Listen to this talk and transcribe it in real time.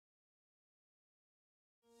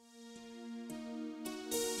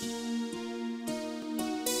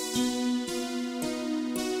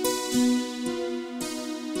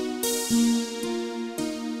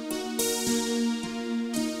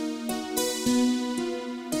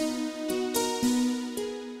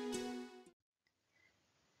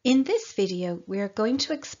this video, we are going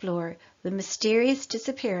to explore the mysterious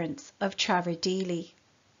disappearance of Trevor Deely.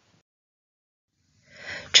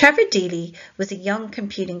 Trevor Deely was a young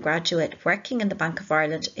computing graduate working in the Bank of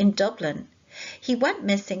Ireland in Dublin. He went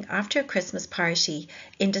missing after a Christmas party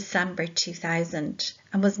in December 2000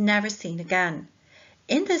 and was never seen again.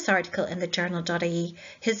 In this article in the journal.ie,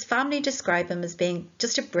 his family describe him as being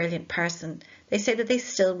just a brilliant person. They say that they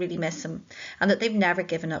still really miss him and that they've never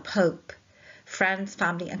given up hope. Friends,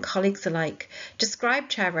 family and colleagues alike describe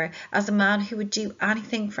Trevor as a man who would do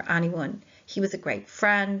anything for anyone. He was a great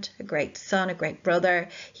friend, a great son, a great brother.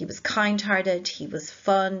 He was kind-hearted, he was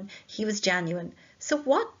fun, he was genuine. So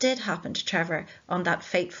what did happen to Trevor on that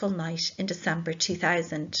fateful night in December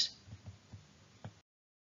 2000?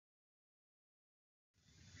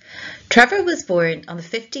 Trevor was born on the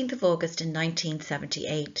 15th of August in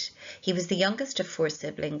 1978. He was the youngest of 4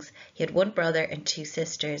 siblings. He had 1 brother and 2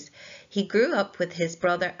 sisters. He grew up with his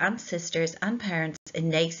brother and sisters and parents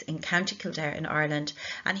in Naas in County Kildare in Ireland,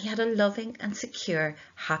 and he had a loving and secure,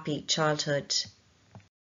 happy childhood.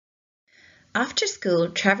 After school,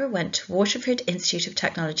 Trevor went to Waterford Institute of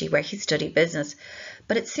Technology where he studied business,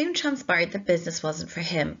 but it soon transpired that business wasn't for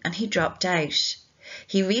him and he dropped out.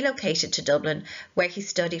 He relocated to Dublin where he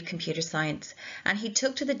studied computer science, and he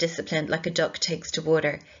took to the discipline like a duck takes to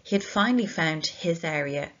water. He had finally found his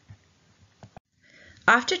area.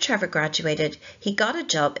 After Trevor graduated, he got a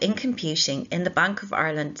job in computing in the Bank of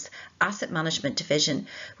Ireland's Asset Management Division,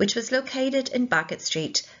 which was located in Baggot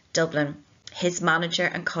Street, Dublin. His manager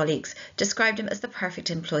and colleagues described him as the perfect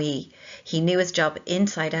employee. He knew his job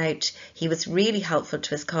inside out. He was really helpful to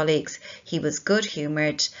his colleagues. He was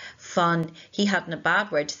good-humoured, fun. He hadn't a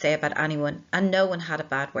bad word to say about anyone, and no one had a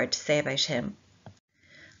bad word to say about him.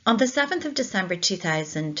 On the 7th of December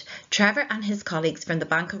 2000, Trevor and his colleagues from the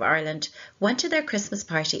Bank of Ireland went to their Christmas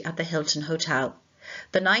party at the Hilton Hotel.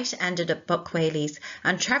 The night ended at Buck Whaley's,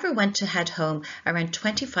 and Trevor went to head home around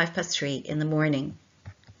 3:25 in the morning.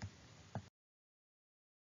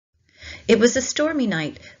 It was a stormy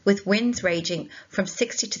night with winds ranging from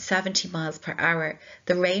 60 to 70 miles per hour.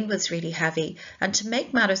 The rain was really heavy, and to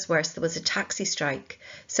make matters worse, there was a taxi strike.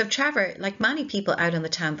 So Trevor, like many people out on the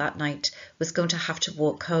town that night, was going to have to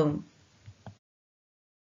walk home.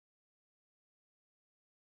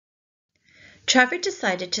 Trevor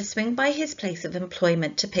decided to swing by his place of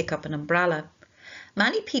employment to pick up an umbrella.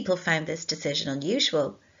 Many people found this decision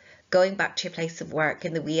unusual, going back to your place of work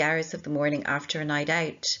in the wee hours of the morning after a night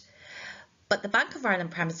out. But the Bank of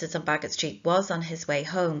Ireland premises on Baggot Street was on his way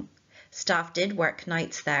home. Staff did work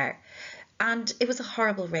nights there, and it was a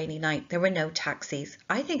horrible rainy night. There were no taxis.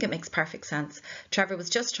 I think it makes perfect sense. Trevor was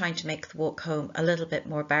just trying to make the walk home a little bit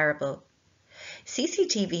more bearable.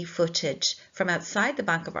 CCTV footage from outside the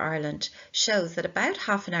Bank of Ireland shows that about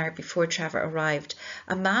half an hour before Trevor arrived,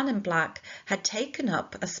 a man in black had taken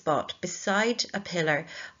up a spot beside a pillar.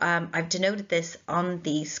 I've denoted this on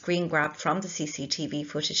the screen grab from the CCTV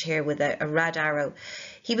footage here with a red arrow.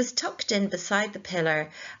 He was tucked in beside the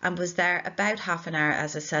pillar and was there about half an hour,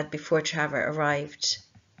 as I said, before Trevor arrived.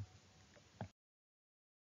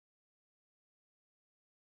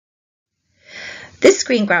 This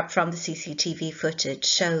screen grab from the CCTV footage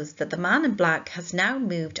shows that the man in black has now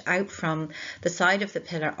moved out from the side of the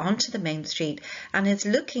pillar onto the main street and is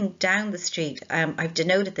looking down the street. I've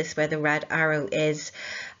denoted this where the red arrow is,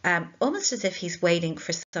 almost as if he's waiting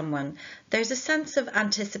for someone. There's a sense of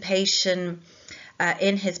anticipation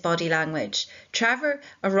in his body language. Trevor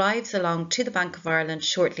arrives along to the Bank of Ireland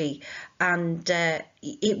shortly, and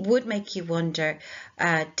it would make you wonder,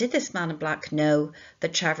 did this man in black know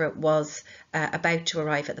that Trevor was about to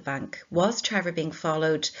arrive at the bank? Was Trevor being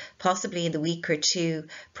followed possibly in the week or 2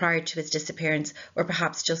 prior to his disappearance, or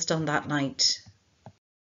perhaps just on that night?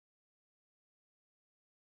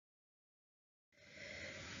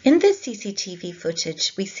 In this CCTV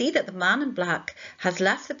footage, we see that the man in black has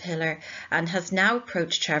left the pillar and has now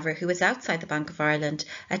approached Trevor, who is outside the Bank of Ireland,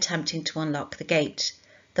 attempting to unlock the gate.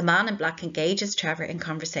 The man in black engages Trevor in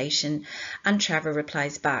conversation, and Trevor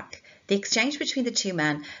replies back. The exchange between the 2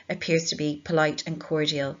 men appears to be polite and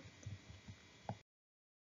cordial.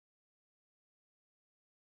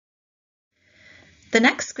 The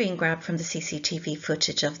next screen grab from the CCTV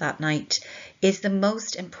footage of that night is the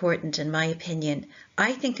most important in my opinion.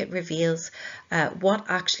 I think it reveals what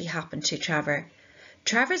actually happened to Trevor.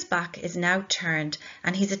 Trevor's back is now turned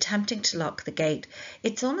and he's attempting to lock the gate.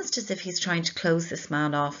 It's almost as if he's trying to close this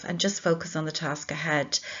man off and just focus on the task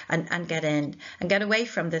ahead and get in and get away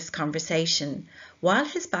from this conversation. While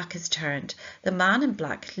his back is turned, the man in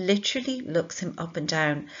black literally looks him up and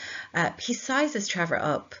down. He sizes Trevor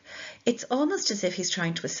up. It's almost as if he's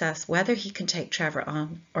trying to assess whether he can take Trevor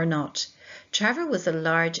on or not. Trevor was a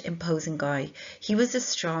large, imposing guy. He was a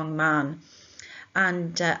strong man.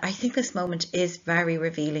 And I think this moment is very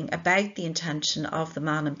revealing about the intention of the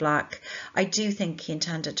man in black. I do think he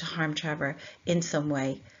intended to harm Trevor in some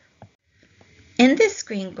way. In this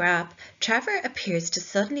screen grab, Trevor appears to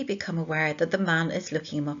suddenly become aware that the man is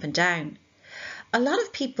looking him up and down. A lot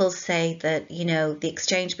of people say that, the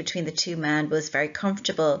exchange between the two men was very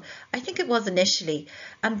comfortable. I think it was initially,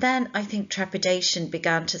 and then I think trepidation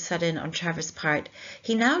began to set in on Trevor's part.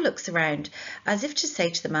 He now looks around as if to say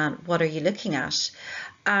to the man, "What are you looking at?"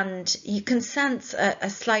 And you can sense a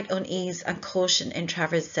slight unease and caution in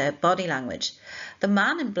Trevor's body language. The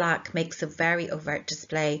man in black makes a very overt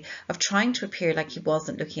display of trying to appear like he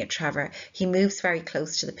wasn't looking at Trevor. He moves very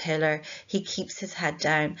close to the pillar. He keeps his head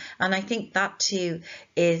down. And I think that too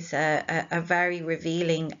is a very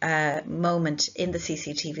revealing moment in the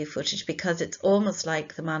CCTV footage, because it's almost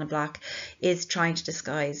like the man in black is trying to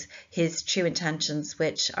disguise his true intentions,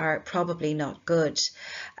 which are probably not good.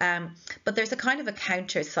 But there's a kind of a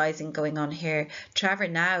counter sizing going on here. Trevor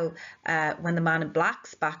now, when the man in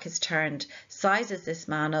black's back is turned, sizes this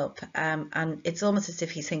man up, and it's almost as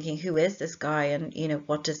if he's thinking, who is this guy, and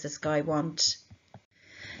what does this guy want?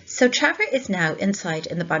 So Trevor is now inside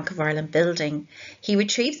in the Bank of Ireland building. He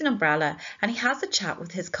retrieves an umbrella and he has a chat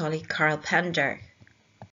with his colleague Carl Pender.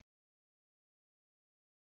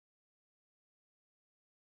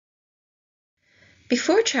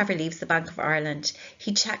 Before Trevor leaves the Bank of Ireland,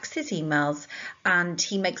 he checks his emails and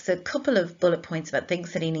he makes a couple of bullet points about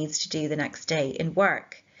things that he needs to do the next day in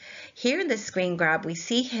work. Here in this screen grab, we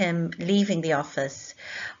see him leaving the office.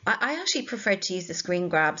 I actually prefer to use the screen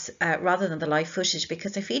grabs rather than the live footage,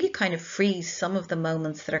 because I feel you kind of freeze some of the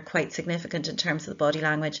moments that are quite significant in terms of the body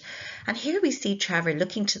language. And here we see Trevor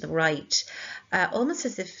looking to the right, almost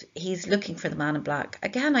as if he's looking for the man in black.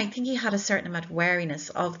 Again, I think he had a certain amount of wariness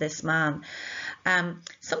of this man.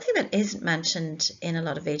 Something that isn't mentioned in a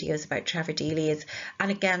lot of videos about Trevor Deely is, and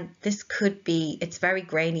again, this could be, it's very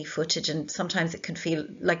grainy footage and sometimes it can feel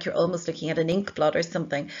like you're almost looking at an ink blot or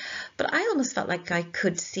something, but I almost felt like I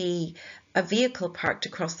could see a vehicle parked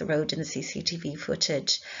across the road in the CCTV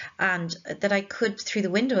footage, and that I could, through the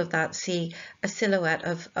window of that, see a silhouette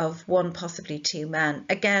of one, possibly two men.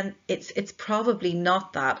 Again, it's probably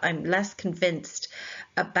not that. I'm less convinced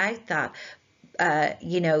about that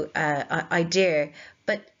idea,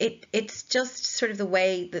 but it's just sort of the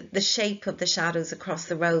way that the shape of the shadows across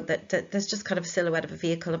the road, that there's just kind of a silhouette of a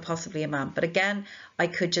vehicle and possibly a man. But again, I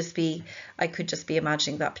could just be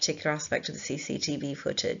imagining that particular aspect of the CCTV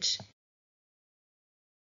footage.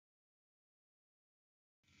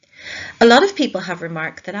 A lot of people have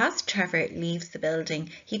remarked that as Trevor leaves the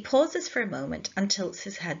building, he pauses for a moment and tilts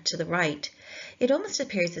his head to the right. It almost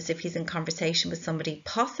appears as if he's in conversation with somebody,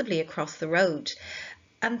 possibly across the road.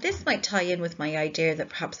 And this might tie in with my idea that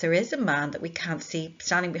perhaps there is a man that we can't see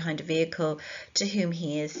standing behind a vehicle to whom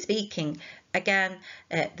he is speaking. Again,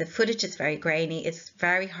 the footage is very grainy. It's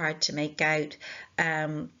very hard to make out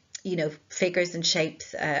figures and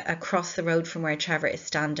shapes across the road from where Trevor is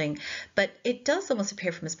standing, but it does almost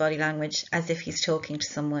appear from his body language as if he's talking to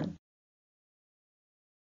someone.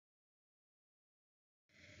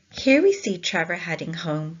 Here we see Trevor heading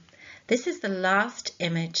home. This is the last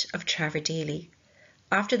image of Trevor Deely.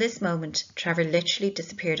 After this moment, Trevor literally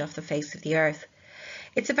disappeared off the face of the earth.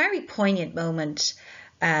 It's a very poignant moment.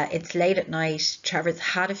 It's late at night. Trevor's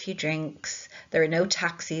had a few drinks. There are no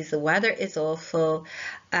taxis. The weather is awful.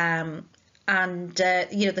 There's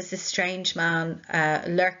this strange man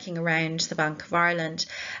lurking around the Bank of Ireland.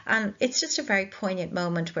 And it's just a very poignant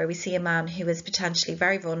moment where we see a man who is potentially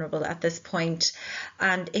very vulnerable at this point.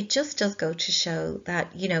 And it just does go to show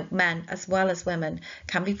that, men as well as women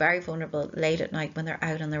can be very vulnerable late at night when they're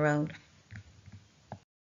out on their own.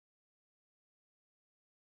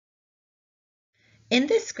 In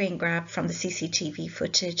this screen grab from the CCTV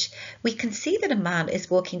footage, we can see that a man is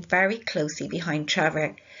walking very closely behind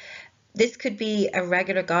Trevor. This could be a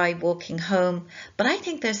regular guy walking home, but I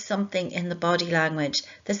think there's something in the body language.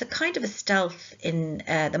 There's a kind of a stealth in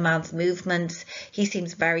the man's movements. He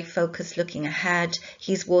seems very focused, looking ahead.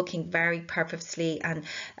 He's walking very purposely and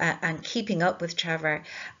keeping up with Trevor.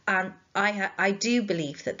 And I do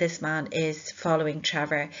believe that this man is following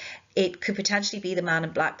Trevor. It could potentially be the man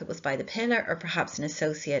in black that was by the pillar, or perhaps an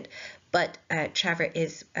associate. but Trevor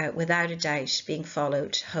is without a doubt being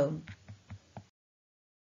followed home.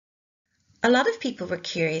 A lot of people were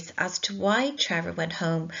curious as to why Trevor went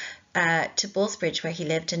home to Ballsbridge, where he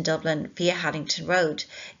lived in Dublin, via Haddington Road.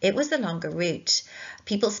 It was the longer route.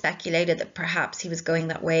 People speculated that perhaps he was going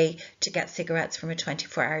that way to get cigarettes from a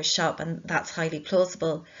 24-hour shop, and that's highly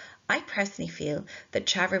plausible. I personally feel that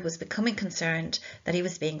Trevor was becoming concerned that he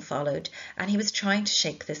was being followed, and he was trying to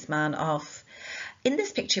shake this man off. In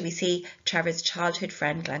this picture, we see Trevor's childhood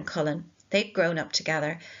friend, Glenn Cullen. They'd grown up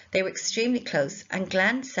together. They were extremely close, and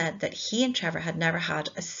Glenn said that he and Trevor had never had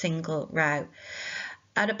a single row.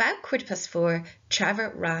 At about 4:15,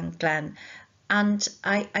 Trevor rang Glenn, and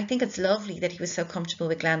I think it's lovely that he was so comfortable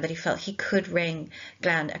with Glenn that he felt he could ring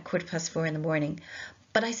Glenn at 4:15 in the morning.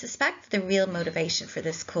 But I suspect the real motivation for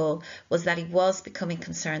this call was that he was becoming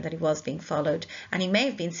concerned that he was being followed, and he may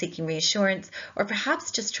have been seeking reassurance, or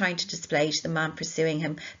perhaps just trying to display to the man pursuing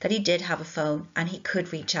him that he did have a phone and he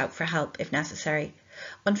could reach out for help if necessary.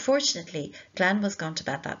 Unfortunately, Glenn was gone to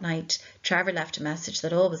bed that night. Trevor left a message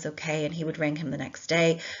that all was okay and he would ring him the next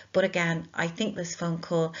day. But again, I think this phone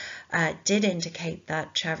call did indicate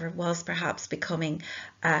that Trevor was perhaps becoming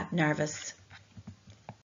nervous.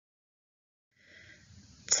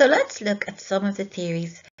 So let's look at some of the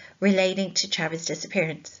theories relating to Trevor's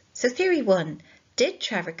disappearance. So theory 1, did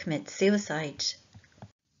Trevor commit suicide?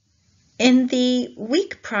 In the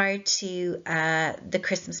week prior to the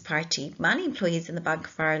Christmas party, many employees in the Bank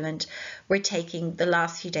of Ireland were taking the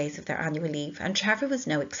last few days of their annual leave, and Trevor was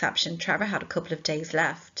no exception. Trevor had a couple of days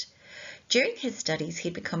left. During his studies,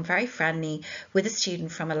 he'd become very friendly with a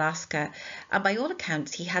student from Alaska, and by all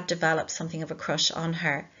accounts, he had developed something of a crush on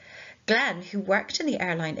her. Glenn, who worked in the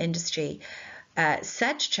airline industry,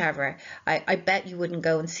 said to Trevor, I bet you wouldn't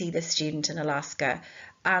go and see this student in Alaska.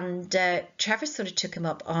 And Trevor sort of took him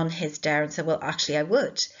up on his dare and said, well, actually, I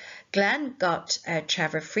would. Glenn got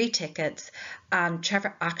Trevor free tickets, and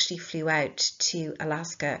Trevor actually flew out to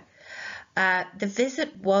Alaska. The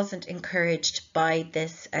visit wasn't encouraged by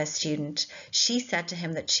this student. She said to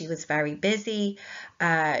him that she was very busy.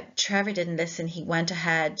 Trevor didn't listen. He went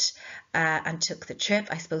ahead and took the trip.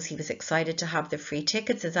 I suppose he was excited to have the free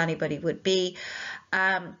tickets, as anybody would be.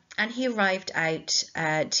 And he arrived out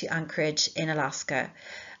to Anchorage in Alaska.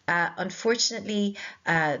 Unfortunately,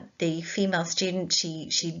 the female student,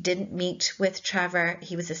 she didn't meet with Trevor.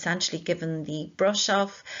 He was essentially given the brush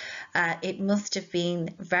off. It must have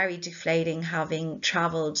been very deflating having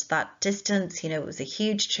travelled that distance. You know, it was a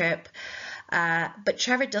huge trip. But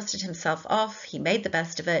Trevor dusted himself off. He made the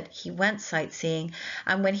best of it. He went sightseeing.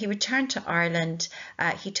 And when he returned to Ireland,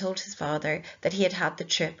 he told his father that he had had the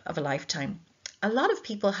trip of a lifetime. A lot of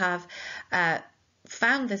people have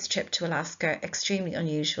found this trip to Alaska extremely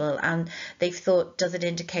unusual, and they've thought, does it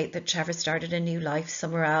indicate that Trevor started a new life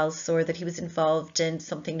somewhere else, or that he was involved in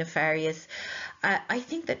something nefarious? I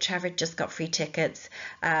think that Trevor just got free tickets.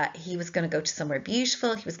 He was going to go to somewhere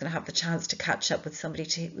beautiful. He was going to have the chance to catch up with somebody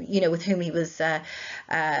with whom he was,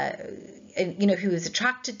 who he was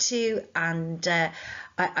attracted to, and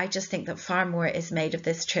I just think that far more is made of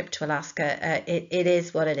this trip to Alaska. It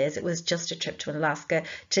is what it is. It was just a trip to Alaska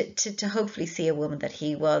to hopefully see a woman that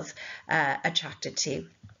he was attracted to.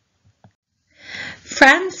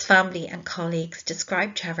 Friends, family and colleagues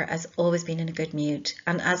describe Trevor as always being in a good mood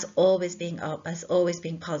and as always being up, as always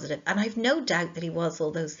being positive. And I've no doubt that he was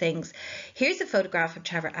all those things. Here's a photograph of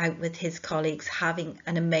Trevor out with his colleagues having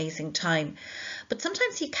an amazing time. But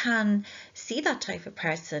sometimes you can see that type of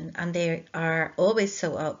person and they are always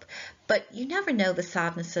so up, but you never know the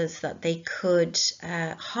sadnesses that they could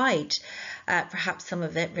hide. Perhaps some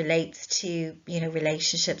of it relates to,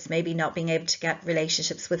 relationships, maybe not being able to get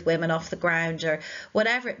relationships with women off the ground or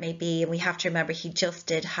whatever it may be. And we have to remember he just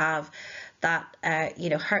did have that,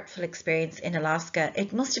 hurtful experience in Alaska.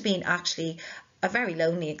 It must have been actually a very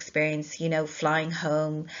lonely experience, flying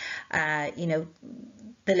home,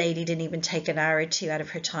 the lady didn't even take an hour or two out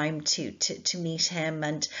of her time to meet him,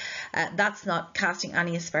 and that's not casting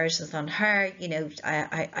any aspersions on her.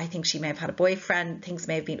 I think she may have had a boyfriend, things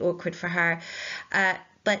may have been awkward for her,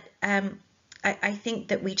 but I think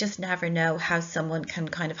that we just never know how someone can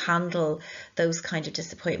kind of handle those kind of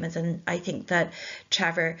disappointments, and I think that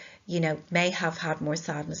Trevor, may have had more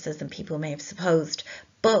sadnesses than people may have supposed.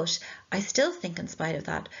 But I still think in spite of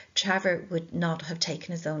that, Trevor would not have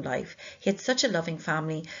taken his own life. He had such a loving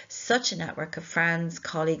family, such a network of friends,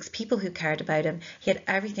 colleagues, people who cared about him. He had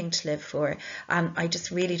everything to live for. And I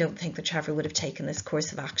just really don't think that Trevor would have taken this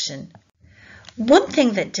course of action. One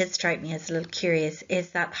thing that did strike me as a little curious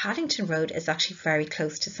is that Haddington Road is actually very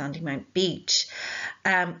close to Sandymount Beach.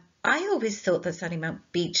 I always thought that Sunnymount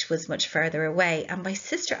Beach was much further away, and my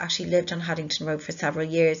sister actually lived on Haddington Road for several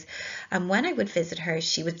years. And when I would visit her,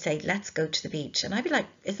 she would say, "Let's go to the beach." And I'd be like,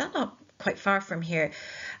 "Is that not quite far from here?"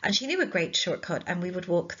 And she knew a great shortcut, and we would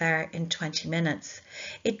walk there in 20 minutes.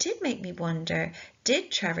 It did make me wonder,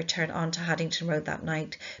 did Trevor turn onto Haddington Road that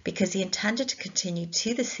night because he intended to continue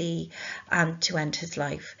to the sea and to end his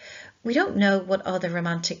life? We don't know what other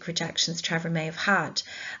romantic rejections Trevor may have had,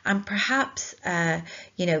 and perhaps,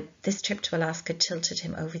 this trip to Alaska tilted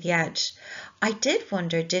him over the edge. I did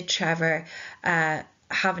wonder, did Trevor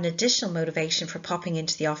have an additional motivation for popping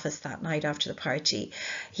into the office that night after the party?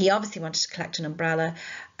 He obviously wanted to collect an umbrella.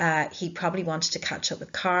 He probably wanted to catch up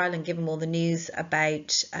with Carl and give him all the news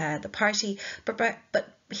about the party,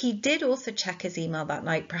 but he did also check his email that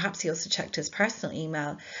night. Perhaps he also checked his personal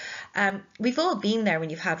email. We've all been there when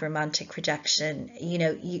you've had romantic rejection.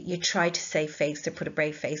 You try to save face or put a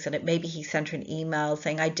brave face on it. Maybe he sent her an email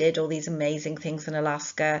saying, "I did all these amazing things in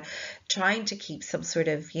Alaska," trying to keep some sort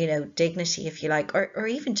of, dignity, if you like, or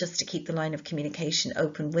even just to keep the line of communication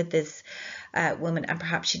open with this woman. And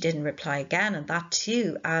perhaps she didn't reply again, and that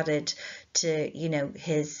too added to,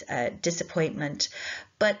 his disappointment.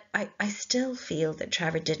 But I still feel that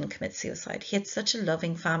Trevor didn't commit suicide. He had such a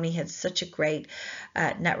loving family. He had such a great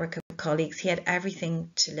network of colleagues. He had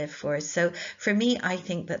everything to live for. So for me, I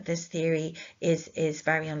think that this theory is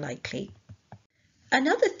very unlikely.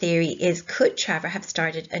 Another theory is, could Trevor have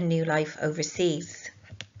started a new life overseas?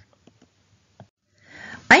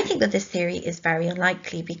 I think that this theory is very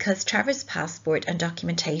unlikely because Trevor's passport and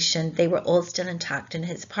documentation, they were all still intact in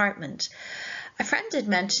his apartment. A friend had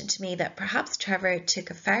mentioned to me that perhaps Trevor took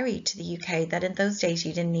a ferry to the UK, that in those days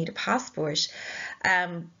you didn't need a passport.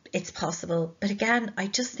 It's possible, but again, I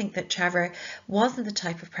just think that Trevor wasn't the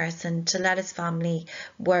type of person to let his family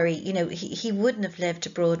worry. He wouldn't have lived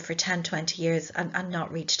abroad for 10, 20 years and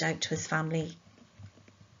not reached out to his family.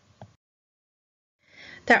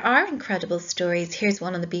 There are incredible stories. Here's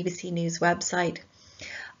one on the BBC News website.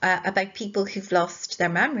 About people who've lost their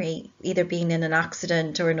memory, either being in an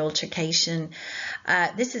accident or an altercation.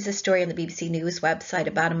 This is a story on the BBC News website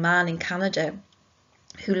about a man in Canada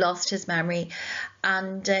who lost his memory,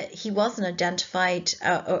 and he wasn't identified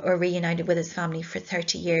or reunited with his family for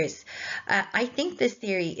 30 years. I think this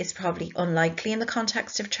theory is probably unlikely in the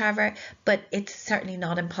context of Trevor, but it's certainly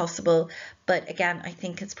not impossible. But again, I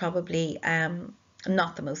think it's probably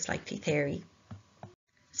not the most likely theory.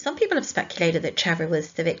 Some people have speculated that Trevor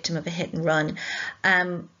was the victim of a hit and run.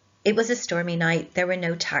 It was a stormy night. There were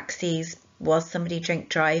no taxis. Was somebody drink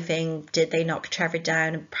driving? Did they knock Trevor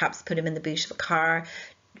down and perhaps put him in the boot of a car?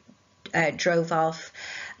 Drove off.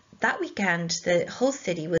 That weekend, the whole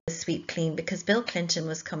city was swept clean because Bill Clinton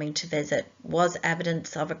was coming to visit. Was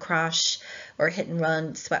evidence of a crash or hit and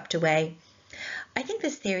run swept away? I think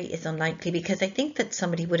this theory is unlikely because I think that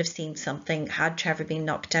somebody would have seen something had Trevor been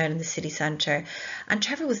knocked down in the city centre. And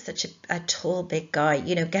Trevor was such a tall, big guy.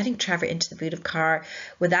 Getting Trevor into the boot of a car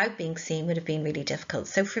without being seen would have been really difficult.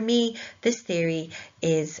 So for me, this theory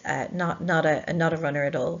is not a runner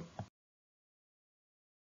at all.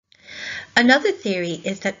 Another theory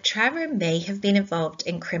is that Trevor may have been involved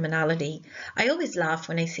in criminality. I always laugh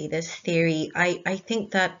when I see this theory. I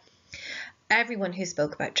think that everyone who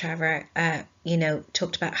spoke about Trevor,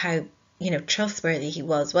 talked about how, trustworthy he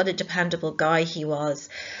was, what a dependable guy he was.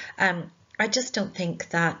 I just don't think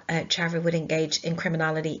that Trevor would engage in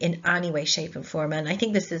criminality in any way, shape and form. And I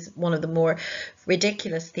think this is one of the more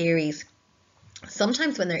ridiculous theories.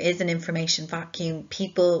 Sometimes when there is an information vacuum,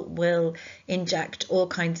 people will inject all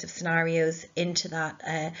kinds of scenarios into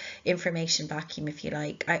that information vacuum, if you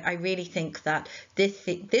like. I really think that this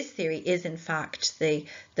theory is in fact the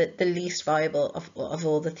least viable of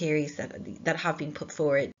all the theories that have been put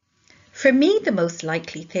forward. For me, the most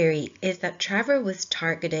likely theory is that Trevor was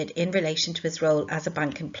targeted in relation to his role as a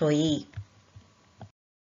bank employee.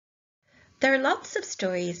 There are lots of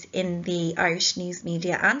stories in the Irish news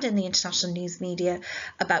media and in the international news media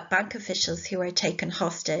about bank officials who are taken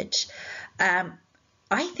hostage.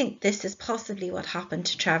 I think this is possibly what happened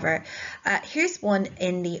to Trevor. Here's one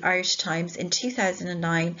in the Irish Times in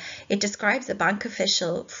 2009. It describes a bank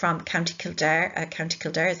official from County Kildare. County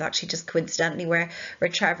Kildare is actually just coincidentally where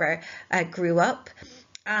Trevor grew up.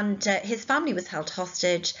 And his family was held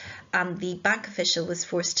hostage, and the bank official was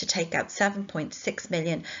forced to take out 7.6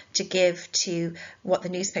 million to give to what the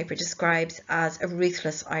newspaper describes as a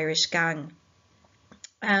ruthless Irish gang.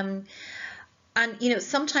 And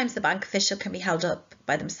sometimes the bank official can be held up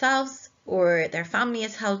by themselves, or their family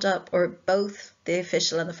is held up, or both the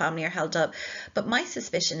official and the family are held up. But my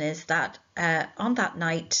suspicion is that on that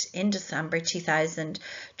night in December 2000,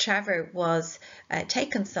 Trevor was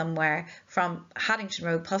taken somewhere from Haddington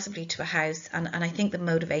Road, possibly to a house, and I think the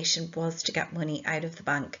motivation was to get money out of the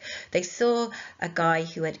bank. They saw a guy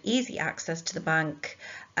who had easy access to the bank,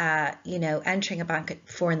 entering a bank at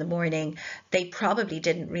 4 in the morning. They probably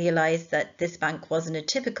didn't realize that this bank wasn't a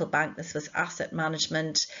typical bank. This was asset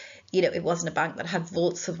management. It wasn't a bank that had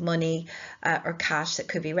vaults of money or cash that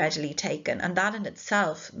could be readily taken. And that in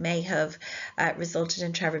itself may have resulted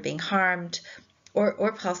in Trevor being harmed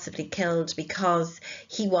or possibly killed because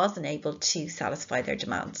he wasn't able to satisfy their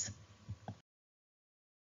demands.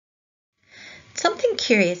 Something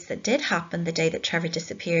curious that did happen the day that Trevor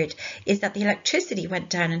disappeared is that the electricity went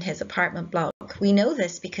down in his apartment block. We know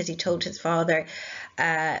this because he told his father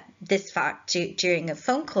this fact during a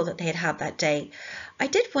phone call that they had had that day. I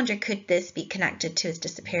did wonder, could this be connected to his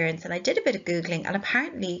disappearance? And I did a bit of Googling, and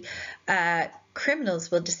apparently criminals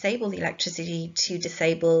will disable the electricity to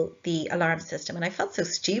disable the alarm system. And I felt so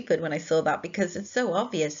stupid when I saw that, because it's so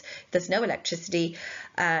obvious. If there's no electricity,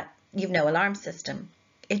 you've no alarm system.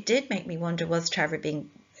 It did make me wonder, was Trevor being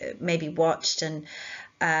maybe watched, and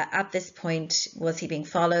at this point, was he being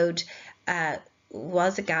followed?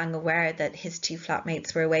 Was a gang aware that his two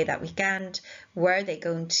flatmates were away that weekend? Were they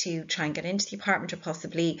going to try and get into the apartment, or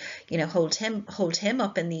possibly, hold him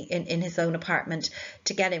up in his own apartment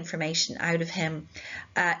to get information out of him?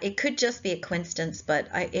 It could just be a coincidence, but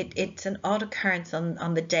it's an odd occurrence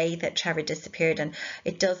on the day that Trevor disappeared, and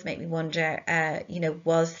it does make me wonder,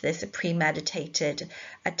 was this a premeditated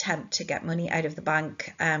attempt to get money out of the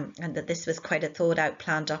bank, and that this was quite a thought out,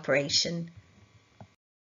 planned operation?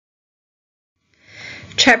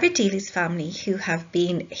 Trevor Deely's family, who have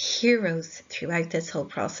been heroes throughout this whole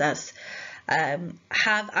process,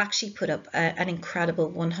 have actually put up an incredible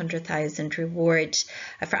 100,000 reward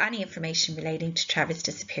for any information relating to Trevor's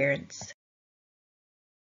disappearance.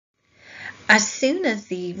 As soon as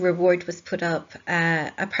the reward was put up,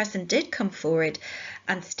 a person did come forward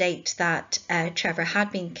and state that Trevor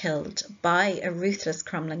had been killed by a ruthless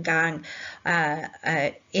Crumlin gang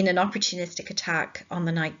in an opportunistic attack on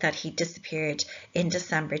the night that he disappeared in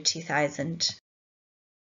December 2000.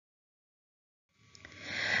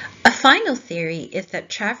 A final theory is that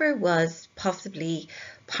Trevor was possibly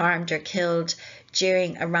harmed or killed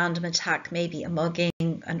during a random attack, maybe a mugging,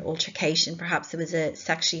 an altercation. Perhaps it was a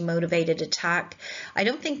sexually motivated attack. I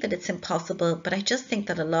don't think that it's impossible, but I just think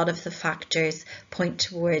that a lot of the factors point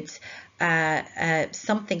towards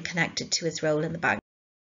something connected to his role in the bank.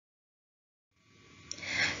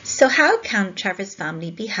 So how can Trevor's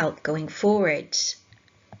family be helped going forward?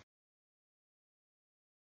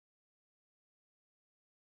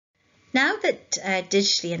 Now that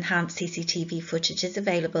digitally enhanced CCTV footage is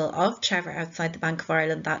available of Trevor outside the Bank of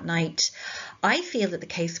Ireland that night, I feel that the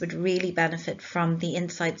case would really benefit from the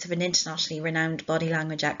insights of an internationally renowned body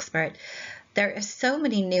language expert. There are so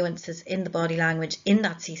many nuances in the body language in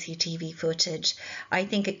that CCTV footage. I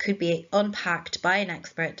think it could be unpacked by an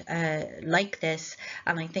expert like this,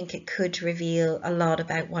 and I think it could reveal a lot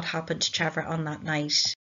about what happened to Trevor on that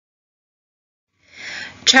night.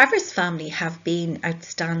 Trevor's family have been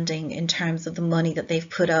outstanding in terms of the money that they've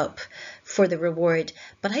put up for the reward,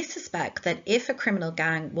 but I suspect that if a criminal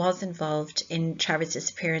gang was involved in Trevor's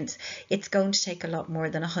disappearance, it's going to take a lot more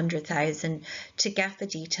than 100,000 to get the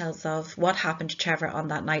details of what happened to Trevor on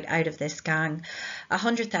that night out of this gang.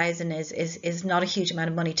 100,000 is not a huge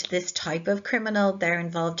amount of money to this type of criminal. They're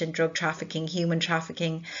involved in drug trafficking, human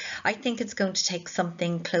trafficking. I think it's going to take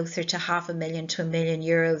something closer to €500,000 to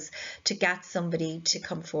 €1,000,000 to get somebody to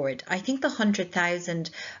come forward. I think the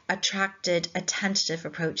 100,000 attracted a tentative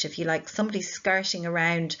approach, if you like, somebody skirting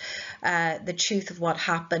around the truth of what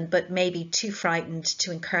happened, but maybe too frightened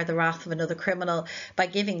to incur the wrath of another criminal by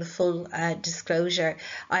giving the full disclosure.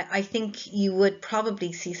 I think you would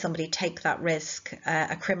probably see somebody take that risk,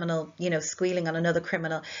 a criminal, squealing on another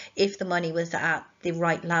criminal, if the money was at the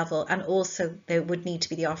right level, and also there would need to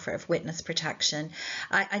be the offer of witness protection.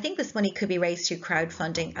 I think this money could be raised through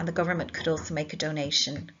crowdfunding, and the government could also make a donation.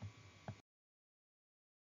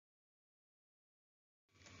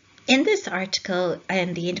 In this article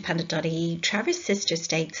in the Independent.ie, Trevor's sister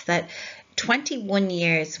states that 21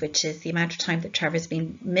 years, which is the amount of time that Trevor's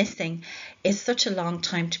been missing, is such a long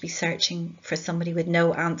time to be searching for somebody with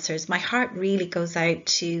no answers. My heart really goes out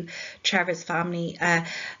to Trevor's family.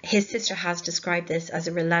 His sister has described this as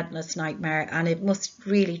a relentless nightmare, and it must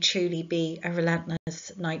really truly be a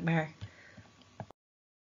relentless nightmare.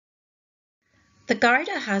 The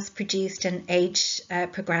Garda has produced an age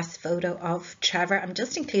progressed photo of Trevor. I'm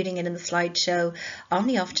just including it in the slideshow on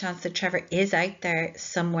the off chance that Trevor is out there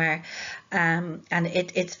somewhere, and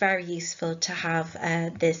it's very useful to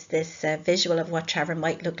have this visual of what Trevor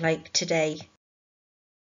might look like today.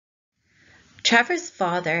 Trevor's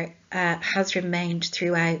father has remained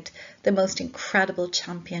throughout the most incredible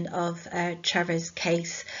champion of Trevor's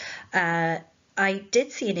case. I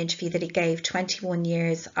did see an interview that he gave 21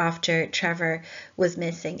 years after Trevor was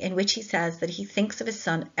missing, in which he says that he thinks of his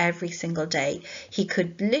son every single day. He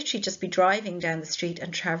could literally just be driving down the street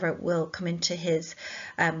and Trevor will come into his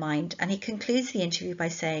mind. And he concludes the interview by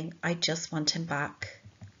saying, "I just want him back."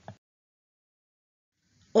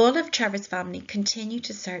 All of Trevor's family continue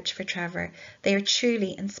to search for Trevor. They are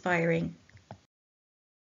truly inspiring.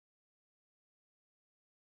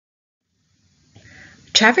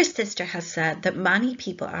 Trevor's sister has said that many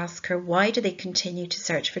people ask her why do they continue to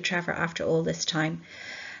search for Trevor after all this time.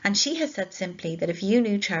 And she has said simply that if you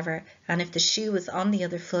knew Trevor and if the shoe was on the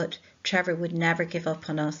other foot, Trevor would never give up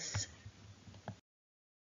on us.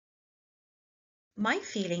 My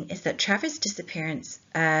feeling is that Trevor's disappearance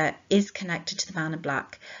is connected to the man in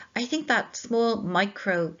black. I think that small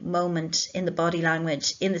micro moment in the body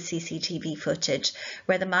language in the CCTV footage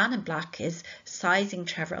where the man in black is sizing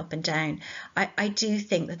Trevor up and down, I do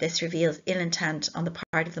think that this reveals ill intent on the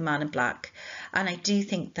part of the man in black. And I do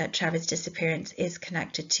think that Trevor's disappearance is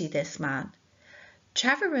connected to this man.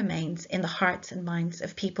 Trevor remains in the hearts and minds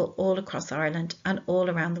of people all across Ireland and all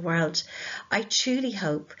around the world. I truly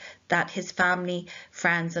hope that his family,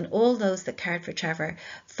 friends and all those that cared for Trevor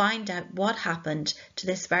find out what happened to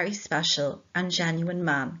this very special and genuine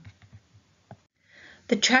man.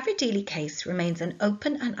 The Trevor Deely case remains an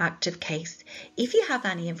open and active case. If you have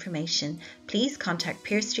any information, please contact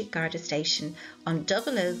Pearse Street Garda Station on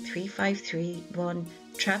 00353 1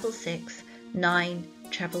 666 9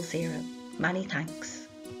 000. Many thanks.